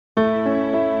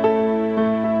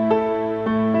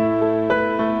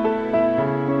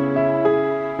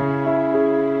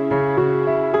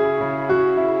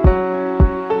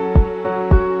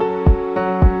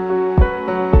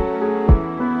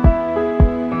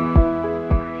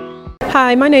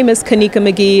Hi, my name is Kanika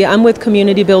Magee. I'm with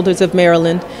Community Builders of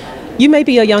Maryland. You may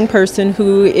be a young person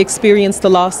who experienced the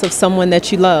loss of someone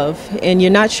that you love, and you're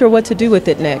not sure what to do with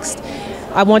it next.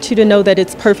 I want you to know that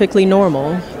it's perfectly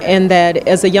normal, and that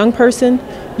as a young person,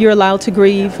 you're allowed to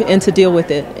grieve and to deal with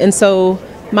it. And so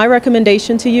my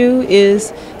recommendation to you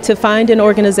is to find an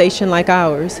organization like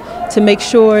ours to make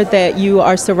sure that you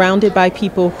are surrounded by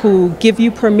people who give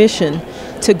you permission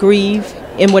to grieve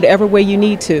in whatever way you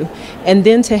need to, and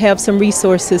then to have some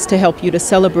resources to help you to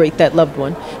celebrate that loved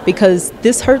one, because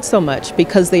this hurts so much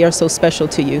because they are so special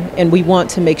to you, and we want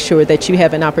to make sure that you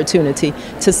have an opportunity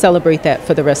to celebrate that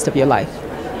for the rest of your life.